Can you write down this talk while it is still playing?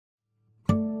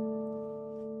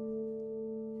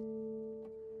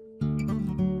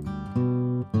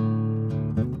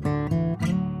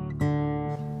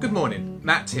Good morning,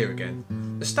 Matt here again.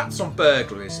 The stats on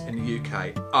burglaries in the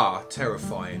UK are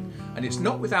terrifying, and it's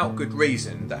not without good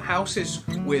reason that houses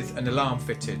with an alarm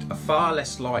fitted are far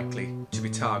less likely to be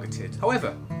targeted.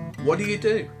 However, what do you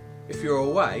do if you're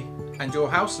away and your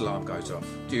house alarm goes off?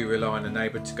 Do you rely on a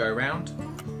neighbour to go round?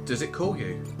 Does it call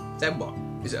you? Then what?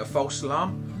 Is it a false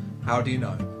alarm? How do you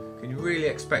know? Can you really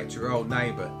expect your old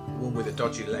neighbour, the one with a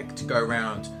dodgy leg, to go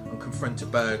round and confront a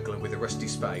burglar with a rusty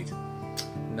spade?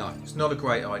 No, it's not a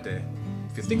great idea.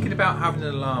 If you're thinking about having an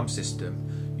alarm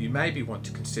system, you maybe want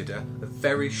to consider a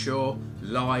Verisure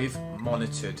live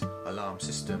monitored alarm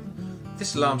system.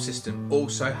 This alarm system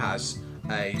also has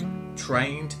a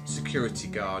trained security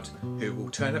guard who will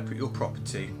turn up at your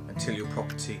property until your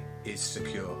property is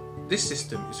secure. This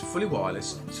system is fully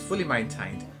wireless, it's fully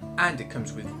maintained, and it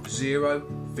comes with zero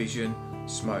vision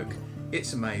smoke.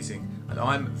 It's amazing, and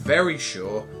I'm very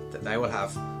sure that they will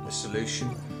have a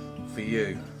solution for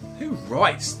you. Who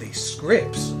writes these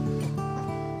scripts?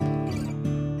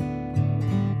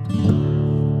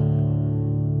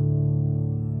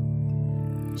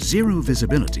 Zero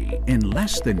visibility in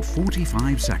less than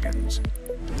 45 seconds.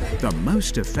 The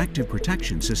most effective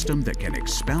protection system that can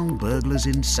expel burglars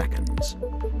in seconds.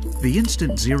 The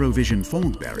instant zero vision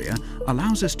fog barrier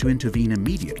allows us to intervene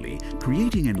immediately,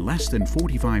 creating in less than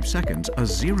 45 seconds a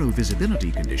zero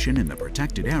visibility condition in the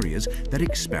protected areas that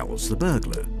expels the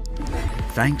burglar.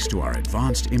 Thanks to our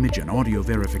advanced image and audio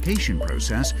verification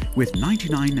process with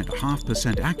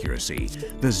 99.5% accuracy,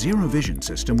 the zero vision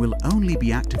system will only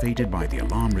be activated by the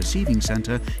alarm receiving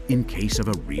center in case of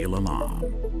a real alarm.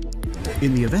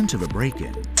 In the event of a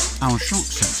break-in, our shock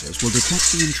sensors will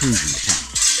detect the intrusion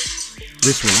attempt.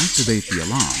 This will activate the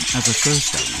alarm as a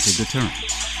first element of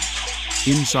deterrence.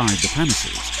 Inside the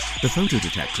premises, the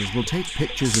photodetectors will take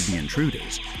pictures of the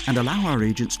intruders and allow our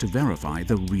agents to verify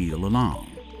the real alarm.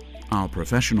 Our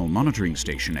professional monitoring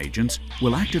station agents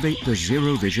will activate the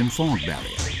zero vision fog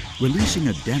barrier, releasing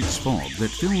a dense fog that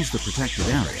fills the protected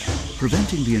area,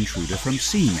 preventing the intruder from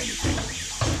seeing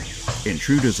anything.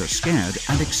 Intruders are scared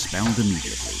and expelled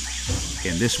immediately.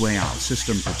 In this way, our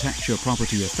system protects your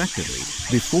property effectively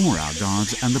before our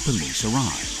guards and the police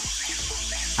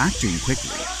arrive. Acting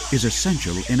quickly is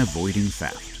essential in avoiding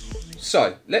theft.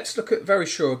 So, let's look at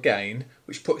Verisure again,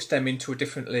 which puts them into a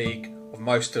different league of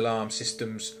most alarm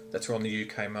systems that are on the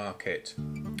UK market.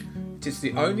 It is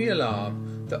the only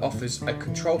alarm that offers a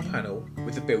control panel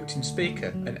with a built-in speaker,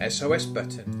 an SOS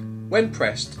button. When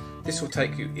pressed, this will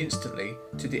take you instantly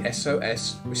to the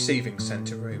SOS receiving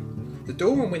centre room. The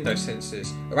door and window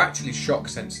sensors are actually shock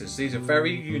sensors. These are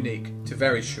very unique to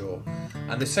Verisure,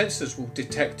 and the sensors will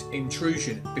detect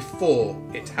intrusion before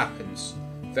it happens.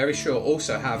 Verisure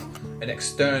also have an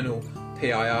external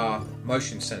PIR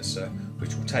motion sensor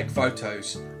which will take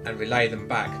photos and relay them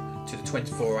back to the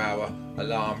 24-hour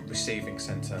alarm receiving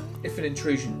centre. If an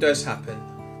intrusion does happen,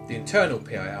 the internal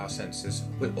PIR sensors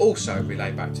will also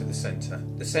relay back to the centre.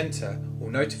 The centre will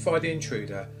notify the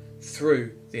intruder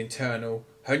through the internal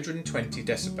 120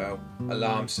 decibel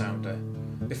alarm sounder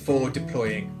before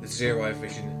deploying the zero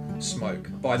vision smoke.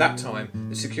 By that time,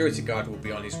 the security guard will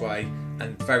be on his way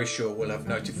and Verisure will have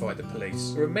notified the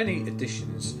police. There are many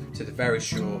additions to the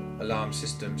Verisure alarm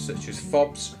system, such as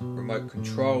fobs, remote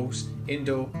controls,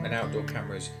 indoor and outdoor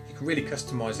cameras. You can really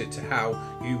customise it to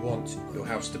how you want your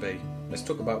house to be. Let's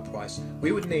talk about price.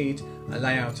 We would need a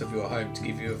layout of your home to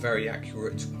give you a very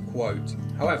accurate quote.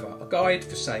 However, a guide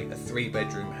for, say, a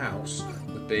 3-bedroom house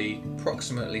would be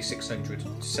approximately £600 to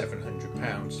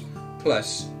 £700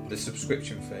 plus the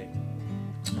subscription fee.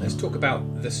 Let's talk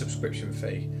about the subscription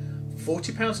fee.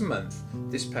 £40 a month,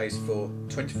 this pays for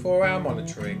 24-hour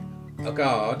monitoring, a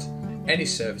guard, any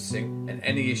servicing and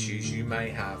any issues you may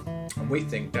have. And we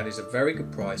think that is a very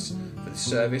good price for the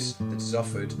service that is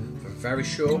offered for a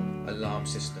Verisure alarm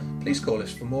system. Please call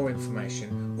us for more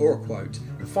information or a quote,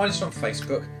 and find us on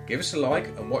Facebook, give us a like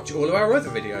and watch all of our other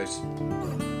videos.